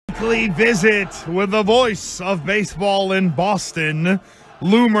weekly visit with the voice of baseball in Boston,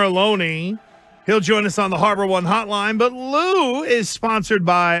 Lou Merloni. He'll join us on the Harbor One hotline, but Lou is sponsored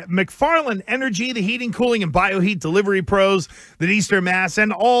by McFarland Energy, the heating, cooling, and bioheat delivery pros that Eastern Mass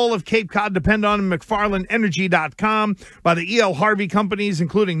and all of Cape Cod depend on. McFarlandEnergy.com, by the E.L. Harvey companies,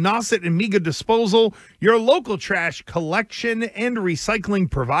 including Nauset and Miga Disposal, your local trash collection and recycling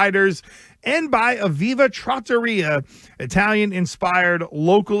providers, and by Aviva Trattoria, Italian-inspired,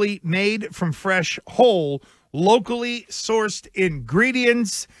 locally made from fresh, whole, locally sourced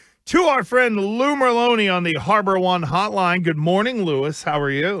ingredients. To our friend Lou Merloni on the Harbor One hotline. Good morning, Louis. How are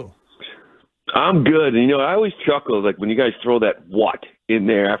you? I'm good. And, I always chuckle like when you guys throw that "what" in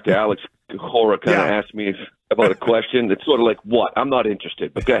there after Alex Cora kind of asked me about a question. It's sort of like, "What?" I'm not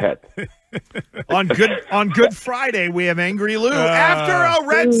interested, but go ahead. on Good Friday, we have Angry Lou. After a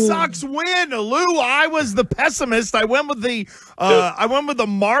Red Sox win, Lou, I was the pessimist. I went with the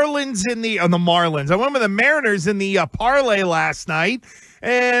Marlins in the Marlins. I went with the Mariners in the parlay last night.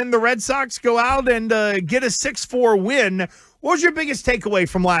 And the Red Sox go out and get a 6-4 win. What was your biggest takeaway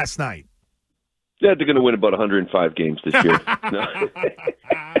from last night? Yeah, they're going to win about 105 games this year.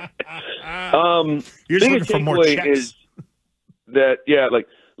 You're just looking for more checks. Is that, like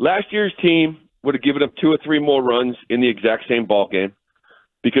last year's team would have given up 2 or 3 more runs in the exact same ball game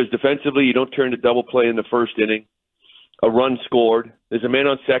because defensively you don't turn to double play in the first inning. A run scored. There's a man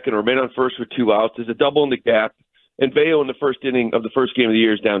on second or a man on first with 2 outs. There's a double in the gap. And Bayo in the first inning of the first game of the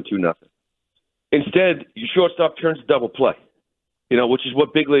year is down 2-0. Instead, your shortstop turns to double play, which is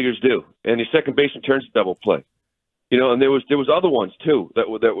what big leaguers do. And your second baseman turns to double play. And there was other ones too that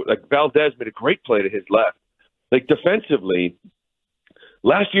were like Valdez made a great play to his left. Like defensively,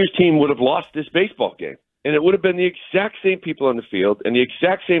 last year's team would have lost this baseball game, and it would have been the exact same people on the field, and the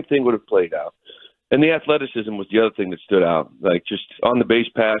exact same thing would have played out. And the athleticism was the other thing that stood out, like just on the base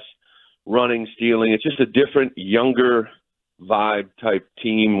pass. Running, stealing. It's just a different, younger vibe type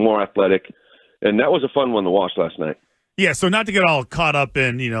team, more athletic. And that was a fun one to watch last night. Yeah, so not to get all caught up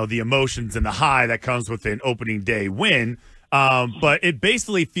in, the emotions and the high that comes with an opening day win, but it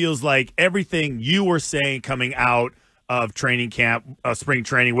basically feels like everything you were saying coming out of training camp, spring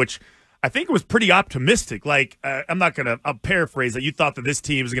training, which I think was pretty optimistic. Like, I'll paraphrase that. You thought that this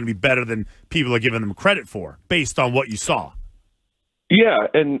team is going to be better than people are giving them credit for based on what you saw. Yeah,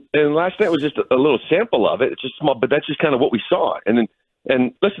 and last night was just a little sample of it. It's just small, but that's just kind of what we saw. And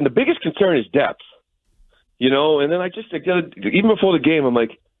listen, the biggest concern is depth, And then even before the game, I'm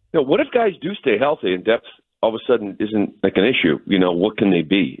like, what if guys do stay healthy and depth all of a sudden isn't like an issue? What can they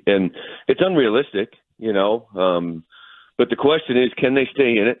be? And it's unrealistic, But the question is, can they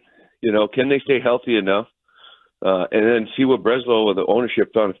stay in it? Can they stay healthy enough? And then see what Breslow or the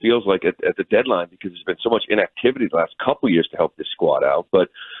ownership found it feels like at the deadline, because there's been so much inactivity the last couple of years to help this squad out. But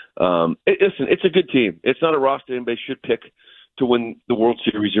listen, it's a good team. It's not a roster anybody should pick to win the World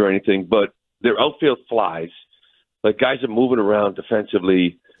Series or anything, but their outfield flies. Like guys are moving around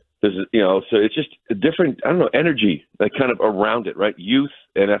defensively. There's, so it's just a different, energy, like kind of around it, right? Youth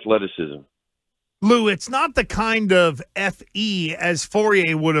and athleticism. Lou, it's not the kind of FE as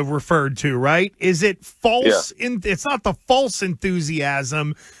Fourier would have referred to, right? Is it false? Yeah. It's not the false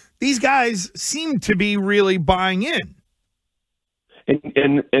enthusiasm. These guys seem to be really buying in.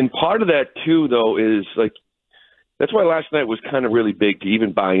 And part of that, too, though, is like that's why last night was kind of really big to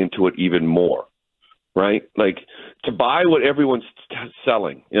even buy into it even more, right? Like to buy what everyone's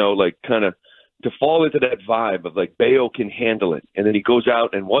selling, like kind of to fall into that vibe of like Bayo can handle it. And then he goes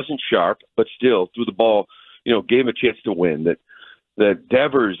out and wasn't sharp, but still threw the ball, gave him a chance to win. That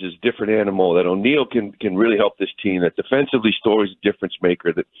Devers is a different animal, that O'Neill can really help this team, that defensively Story's a difference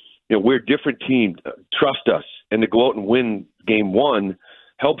maker, that, we're a different team. Trust us. And to go out and win game 1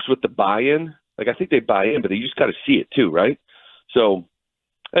 helps with the buy-in. Like I think they buy in, but you just got to see it too, right? So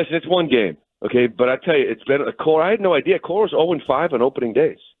listen, it's one game. Okay. But I tell you, it's been a Cora. I had no idea. Cora's 0-5 on opening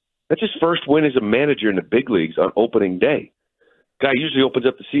days. That's his first win as a manager in the big leagues on opening day. Guy usually opens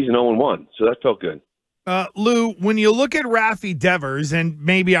up the season 0-1, so that felt good. Lou, when you look at Rafael Devers, and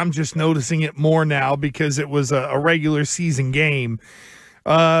maybe I'm just noticing it more now because it was a regular season game,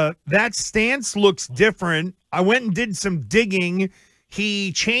 that stance looks different. I went and did some digging.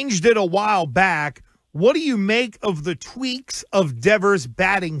 He changed it a while back. What do you make of the tweaks of Devers'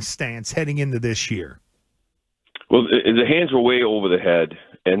 batting stance heading into this year? Well, the hands were way over the head.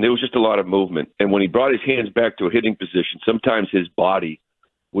 And there was just a lot of movement. And when he brought his hands back to a hitting position, sometimes his body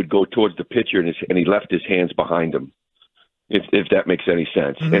would go towards the pitcher and he left his hands behind him, if that makes any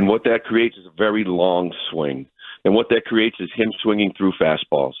sense. Mm-hmm. And what that creates is a very long swing. And what that creates is him swinging through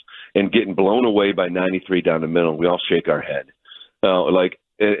fastballs and getting blown away by 93 down the middle. We all shake our head.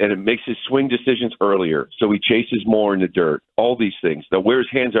 and it makes his swing decisions earlier, so he chases more in the dirt. All these things. Now, where his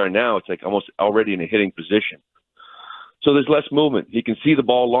hands are now, it's like almost already in a hitting position. So there's less movement. He can see the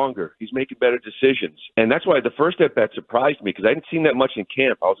ball longer. He's making better decisions. And that's why the first at-bat surprised me, because I hadn't seen that much in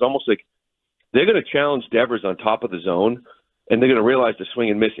camp. I was almost like, they're going to challenge Devers on top of the zone, and they're going to realize the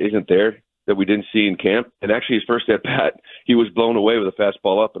swing and miss isn't there that we didn't see in camp. And actually, his first at-bat, he was blown away with a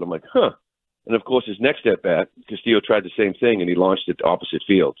fastball up, and I'm like, huh. And, of course, his next at-bat, Castillo tried the same thing, and he launched it to opposite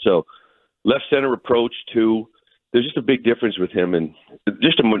field. So left center approach, too. There's just a big difference with him, and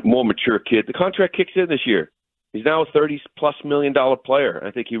just a more mature kid. The contract kicks in this year. He's now a $30-plus million player.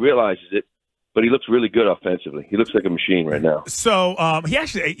 I think he realizes it, but he looks really good offensively. He looks like a machine right now. So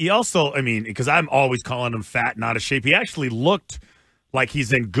he also, I mean, because I'm always calling him fat, not out of shape, he actually looked like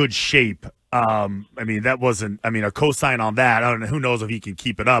he's in good shape. I mean, that wasn't, I mean, a cosign on that. I don't know, who knows if he can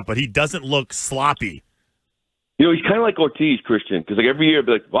keep it up, but he doesn't look sloppy. You know, he's kind of like Ortiz, Christian, because like every year, I'd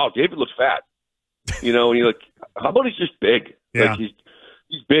be like, wow, David looks fat. You know, and you're like, how about he's just big? Yeah. Like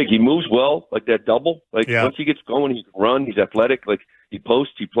he's big. He moves well, like that double. Like once he gets going, he can run. He's athletic. Like he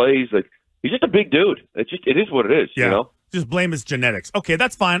posts, he plays. Like he's just a big dude. It is what it is. Yeah. You know, just blame his genetics. Okay,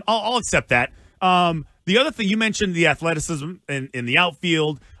 that's fine. I'll accept that. The other thing you mentioned, the athleticism in the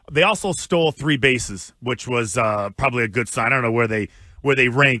outfield. They also stole 3 bases, which was probably a good sign. I don't know where they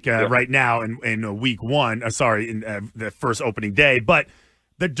rank right now in week 1. In the first opening day, but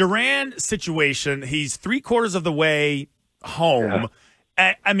the Duran situation. He's 3/4 of the way home.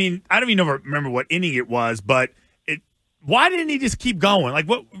 Yeah. I mean, I don't even remember what inning it was, but why didn't he just keep going? Like,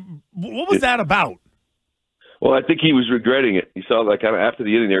 what was that about? Well, I think he was regretting it. He saw, like, after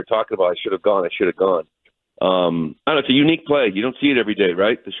the inning, they were talking about, I should have gone. I don't know, it's a unique play. You don't see it every day,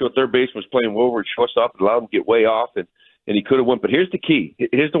 right? The short third baseman was playing over at shortstop. It allowed him to get way off, and he could have won. But here's the key.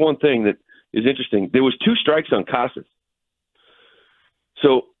 Here's the one thing that is interesting. There was 2 strikes on Casas.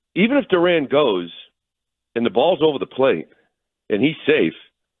 So even if Duran goes and the ball's over the plate and he's safe,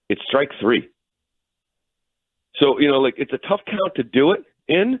 it's strike 3. So, you know, like, it's a tough count to do it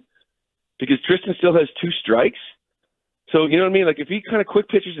in because Tristan still has 2 strikes. So, you know what I mean? Like, if he kind of quick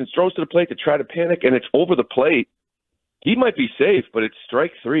pitches and throws to the plate to try to panic and it's over the plate, he might be safe, but it's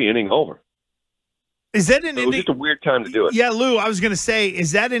strike 3, inning over. Is that it was just a weird time to do it. Yeah, Lou, I was going to say,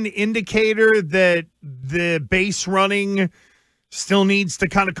 is that an indicator that the base running still needs to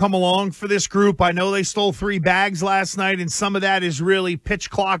kind of come along for this group? I know they stole 3 bags last night, and some of that is really pitch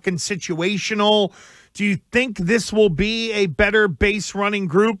clock and situational. Do you think this will be a better base running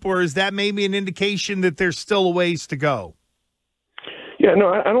group, or is that maybe an indication that there's still a ways to go? Yeah,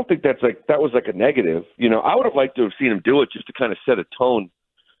 no, I don't think that was like a negative. You know, I would have liked to have seen him do it just to kind of set a tone.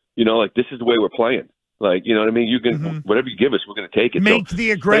 You know, like, this is the way we're playing. Like, you know what I mean? You can whatever you give us, we're going to take it. Make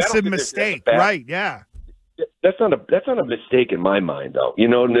the aggressive mistake, right? Yeah. That's not a mistake in my mind, though. You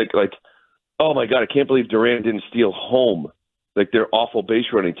know, Nick, like, oh my God, I can't believe Duran didn't steal home. Like, they're awful base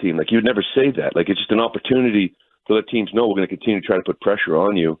running team. Like, you'd never say that. Like, it's just an opportunity to let teams know we're going to continue to try to put pressure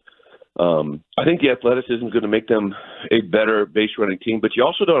on you. I think the athleticism is going to make them a better base running team, but you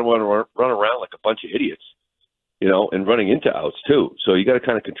also don't want to run around like a bunch of idiots, you know, and running into outs too. So you got to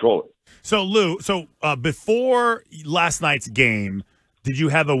kind of control it. So, Lou, before last night's game, did you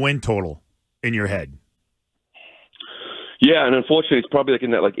have a win total in your head? Yeah, and unfortunately, it's probably like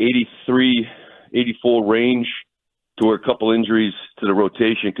in that 83, 84 range, to where a couple injuries to the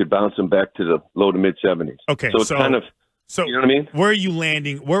rotation could bounce them back to the low to mid 70s. Okay, so it's kind of, you know what I mean? Where are you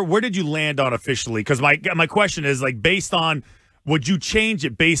landing? Where did you land on officially? Because my question is, like, based on, would you change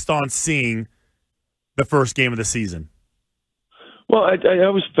it based on seeing the first game of the season? Well, I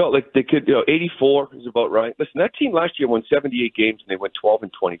always felt like they could. 84 is about right. Listen, that team last year won 78 games and they went 12-24.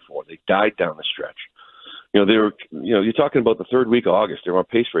 They died down the stretch. They were. You're talking about the third week of August. They were on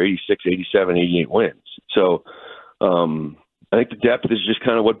pace for 86, 87, 88 wins. So I think the depth is just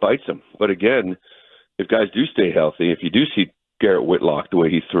kind of what bites them. But again, if guys do stay healthy, if you do see Garrett Whitlock the way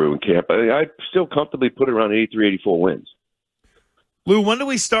he threw in camp, I'd still comfortably put it around 83, 84 wins. Lou, when do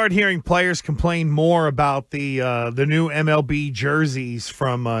we start hearing players complain more about the new MLB jerseys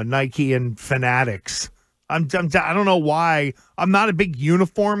from Nike and Fanatics? I don't know why. I'm not a big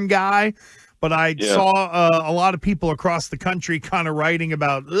uniform guy, but I saw a lot of people across the country kind of writing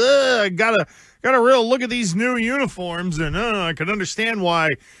about, got a real look at these new uniforms, and I could understand why,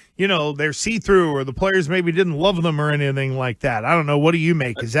 they're see-through or the players maybe didn't love them or anything like that. I don't know. What do you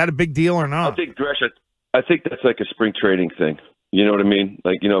make? Is that a big deal or not? I think, Dresh, I think that's like a spring training thing. You know what I mean?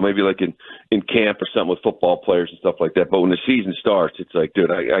 Like, maybe like in camp or something with football players and stuff like that. But when the season starts, it's like, dude,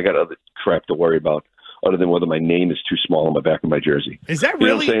 I got other crap to worry about. other than whether my name is too small on the back of my jersey. Is that You know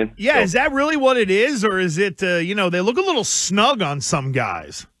really? what I'm saying? Yeah, So- is that really what it is, or is it? They look a little snug on some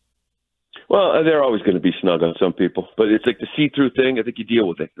guys. Well, they're always going to be snug on some people, but it's like the see-through thing. I think you deal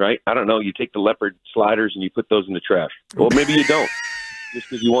with it, right? I don't know. You take the leopard sliders and you put those in the trash. Well, maybe you don't, just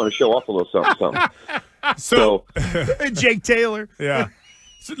because you want to show off a little something. So Jake Taylor. Yeah.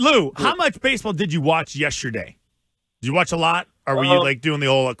 So, Lou, how much baseball did you watch yesterday? Did you watch a lot, or were you like doing the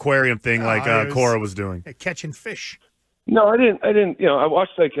old aquarium thing like Cora was doing? Catching fish. no, I didn't. You know, I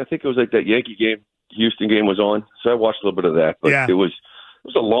watched I think it was like that Yankee game, Houston game was on, so I watched a little bit of that. But Yeah. it was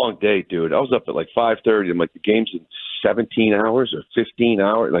a long day, dude. I was up at like 5:30. I'm like, the game's in 17 hours or 15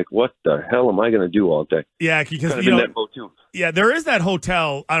 hours. Like, what the hell am I going to do all day? Yeah, because Kind of you in know, that boat too. yeah, there is that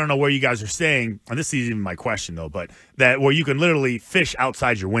hotel. I don't know where you guys are staying, and this is even my question though, but that where you can literally fish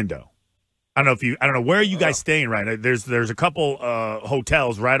outside your window. I don't know where are you guys staying right now? There's a couple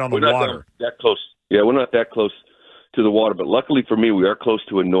hotels right on the We're not water. that close. Yeah, we're not that close to the water, but luckily for me, we are close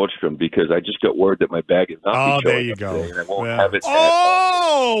to a Nordstrom because I just got word that my bag is not. Oh, be there showing you up go. today, and I won't Yeah. have it.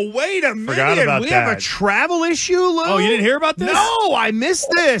 Oh, wait a minute. Forgot about we have that. a travel issue, Lou? Oh, you didn't hear about this? No, I missed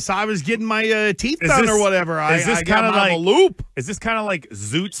this. I was getting my teeth Is done this- or whatever. is this I got kinda my like- loop. Is this kind of like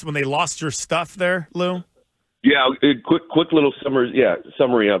Zoots when they lost your stuff there, Lou? Yeah, a quick little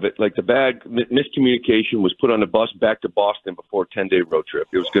summary of it. Like the bag miscommunication was put on the bus back to Boston before a 10-day road trip.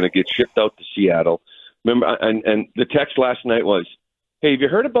 It was going to get shipped out to Seattle. Remember, and the text last night was, "Hey, have you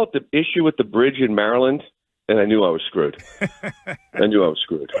heard about the issue with the bridge in Maryland?" And I knew I was screwed. I knew I was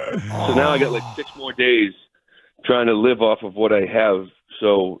screwed. So now I got like 6 more days trying to live off of what I have.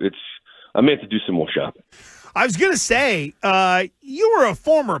 So I may have to do some more shopping. I was going to say, you were a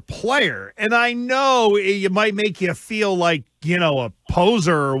former player, and I know it might make you feel like, a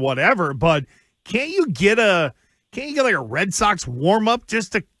poser or whatever, but can't you get like a Red Sox warm-up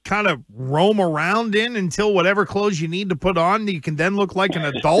just to kind of roam around in until whatever clothes you need to put on, you can then look like an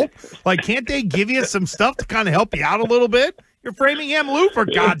adult? Like, can't they give you some stuff to kind of help you out a little bit? You're Framingham Lou, for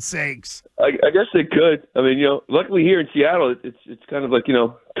God's sakes. I guess they could. I mean, luckily here in Seattle, it's kind of like,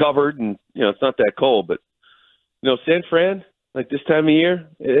 covered and, it's not that cold, but San Fran, like this time of year,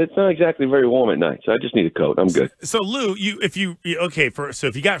 it's not exactly very warm at night. So I just need a coat. I'm good. So Lou, if you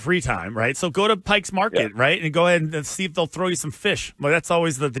got free time, right? So go to Pike's Market, right, and go ahead and see if they'll throw you some fish. Well, that's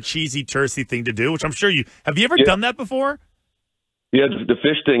always the cheesy, touristy thing to do, which I'm sure have you ever done that before? Yeah, the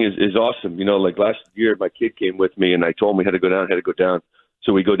fish thing is awesome. Like last year, my kid came with me, and I told him he had to go down.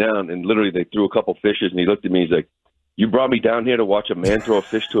 So we go down, and literally they threw a couple fishes, and he looked at me. He's like, "You brought me down here to watch a man throw a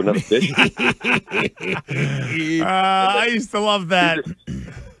fish to another fish?" I used to love that.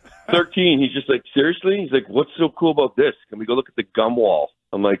 13. He's just like, "Seriously?" He's like, "What's so cool about this? Can we go look at the gum wall?"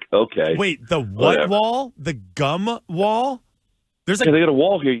 I'm like, "Okay." Wait, the what Whatever. wall? The gum wall? There's Yeah, they got a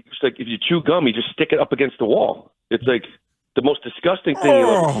wall here. You just like, if you chew gum, you just stick it up against the wall. It's like the most disgusting thing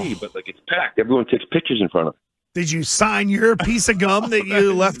you'll ever see, but like it's packed. Everyone takes pictures in front of it. Did you sign your piece of gum that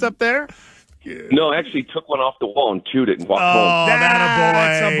you left up there? No, I actually took one off the wall and chewed it and walked home. Oh,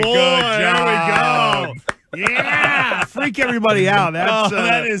 That's a boy. Good There job. we go. Yeah, freak everybody out. That's,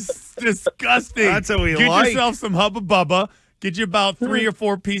 that is disgusting. That's what we Get like. yourself some Hubba Bubba. Get you about 3 or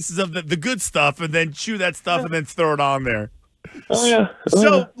 4 pieces of the good stuff, and then chew that stuff, and then throw it on there. Oh yeah.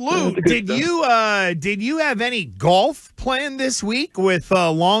 So, Lou, did you have any golf planned this week with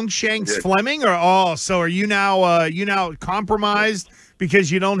Longshanks Fleming, or so are you now compromised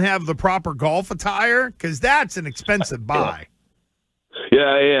because you don't have the proper golf attire? Because that's an expensive buy. Yeah,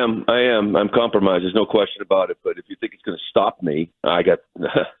 I am. I'm compromised. There's no question about it. But if you think it's going to stop me, I got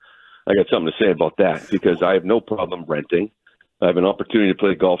something to say about that because I have no problem renting. I have an opportunity to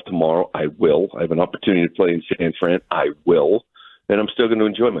play golf tomorrow. I will. I have an opportunity to play in San Fran. I will. And I'm still going to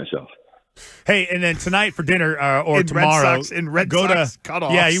enjoy myself. Hey, and then tonight for dinner or In tomorrow, Red Sox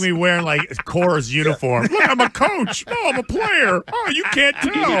cutoffs. Yeah, you be wearing like Cora's uniform. Look, I'm a coach. No, I'm a player. Oh, you can't They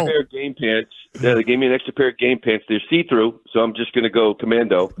gave me a tell. pair of game pants. Yeah, they gave me an extra pair of game pants. They're see-through, so I'm just going to go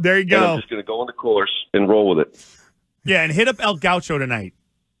commando. There you And go. I'm just going to go on the course and roll with it. Yeah, and hit up El Gaucho tonight.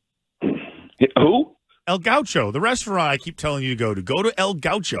 Who? El Gaucho, the restaurant I keep telling you to go to. Go to El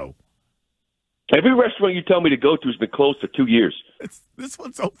Gaucho. Every restaurant you tell me to go to has been closed for 2 years. This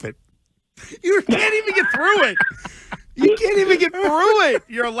one's open. You can't even get through it. You can't even get through it.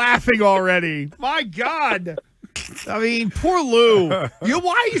 You're laughing already. My God. I mean, poor Lou. Why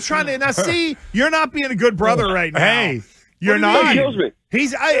are you trying to? Now, see, you're not being a good brother right now. Hey, You're He not. kills me.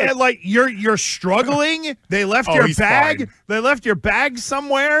 Like you're struggling. They left your bag. Fine. They left your bag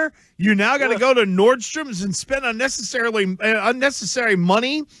somewhere. You now got to go to Nordstrom's and spend unnecessary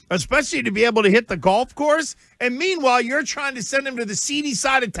money, especially to be able to hit the golf course. And meanwhile, you're trying to send him to the seedy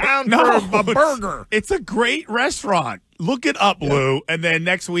side of town for a burger. It's a great restaurant. Look it up, Lou, and then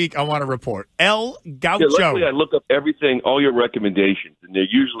next week I want to report. El Gaucho. Yeah, luckily I look up everything, all your recommendations, and they're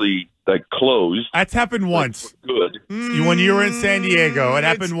usually like closed. That's happened once. Good. When you were in San Diego, it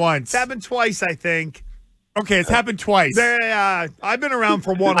happened once. It's happened twice, I think. Okay, it's happened twice. I've been around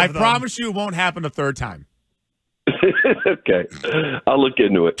for one. I promise you, it won't happen a third time. Okay, I'll look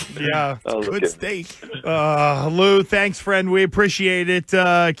into it. Yeah, good steak. Lou, thanks, friend. We appreciate it.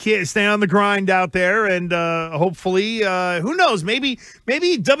 Stay on the grind out there, and hopefully, who knows? Maybe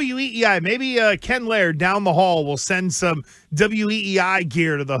WEEI, maybe Ken Laird down the hall will send some WEEI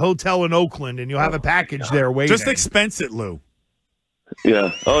gear to the hotel in Oakland, and you'll have a package there waiting. Just expense it, Lou.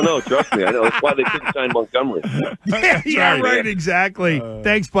 Yeah. Oh no, trust me. I know. That's why they couldn't sign Montgomery. yeah, right. Exactly.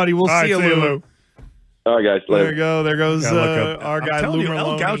 Thanks, buddy. We'll see you, Lou. All right, guys. Later. There you go. There goes our guy, Lou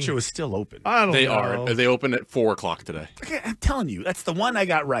Merloni. El Gaucho is still open. I don't know. They are. They open at 4:00 today. Okay, I'm telling you, that's the one I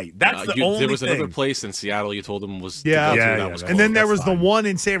got right. That's the only There was thing. another place in Seattle you told them was that was and then there was fine. the one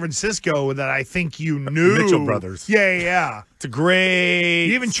in San Francisco that I think you knew. Mitchell Brothers. Yeah. It's a great.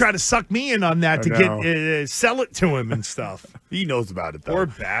 You even try to suck me in on that to get sell it to him and stuff. He knows about it, though. Poor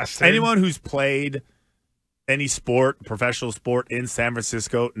bastard. Anyone who's played any sport, professional sport in San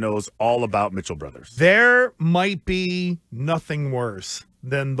Francisco knows all about Mitchell Brothers. There might be nothing worse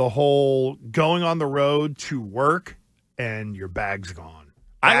than the whole going on the road to work and your bag's gone.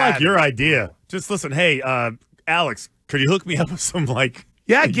 I like your idea. Just listen, hey, Alex, could you hook me up with some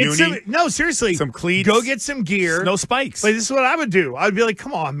get some. No, seriously, some cleats. Go get some gear. No spikes. Like, this is what I would do. I'd be like,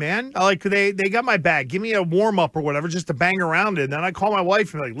 "Come on, man! They got my bag. Give me a warm up or whatever, just to bang around it." And then I call my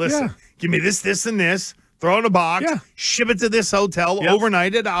wife and be like, "Listen, give me this, and this. Throw it in a box. Ship it to this hotel.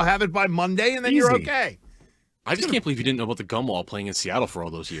 Overnight it. I'll have it by Monday, and then you're okay." I just can't believe you didn't know about the gum wall playing in Seattle for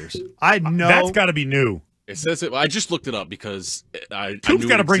all those years. I know that's got to be new. It says it. I just looked it up because Tube's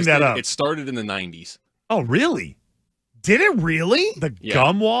got to bring that up. It started in the 90s. Oh, really? Did it really? The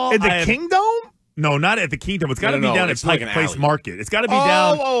gum wall at the Kingdom? No, not at the Kingdom. It's got to be down at Pike Place Market. It's got to be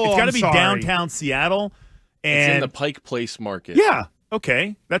it's got to be downtown Seattle. And it's in the Pike Place Market. Yeah.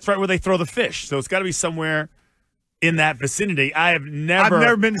 Okay. That's right where they throw the fish. So it's got to be somewhere in that vicinity. I've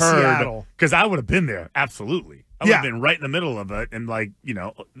never been to Seattle. Because I would have been there. Absolutely. I would have been right in the middle of it. And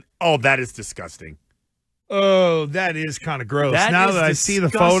that is disgusting. Oh, that is kind of gross. Now that I see the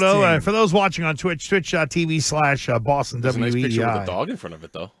photo, for those watching on Twitch, twitch.tv/Boston There's a nice WEEI. picture with a dog in front of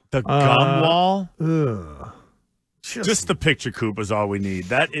it, though. The gum wall? Ugh. Just the picture, Coop, is all we need.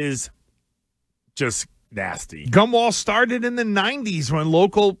 That is just nasty. Gum wall started in the 90s when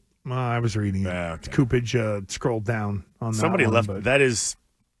local I was reading it. Okay. Coopage scrolled down on that. Somebody one, left. but That is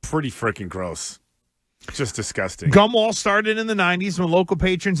pretty freaking gross. Just disgusting. Gum wall started in the 90s when local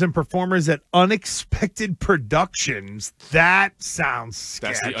patrons and performers at Unexpected Productions. That sounds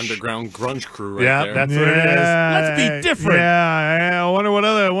sketch. That's the underground grunge crew right there. That's what it is. Let's be different. Yeah, I wonder what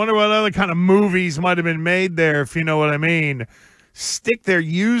other kind of movies might have been made there, if you know what I mean. Stick their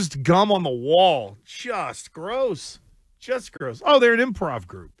used gum on the wall. Just gross. Just gross. Oh, they're an improv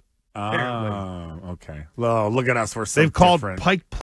group. Oh, okay. Well, look at us. We're so They've called different. Pike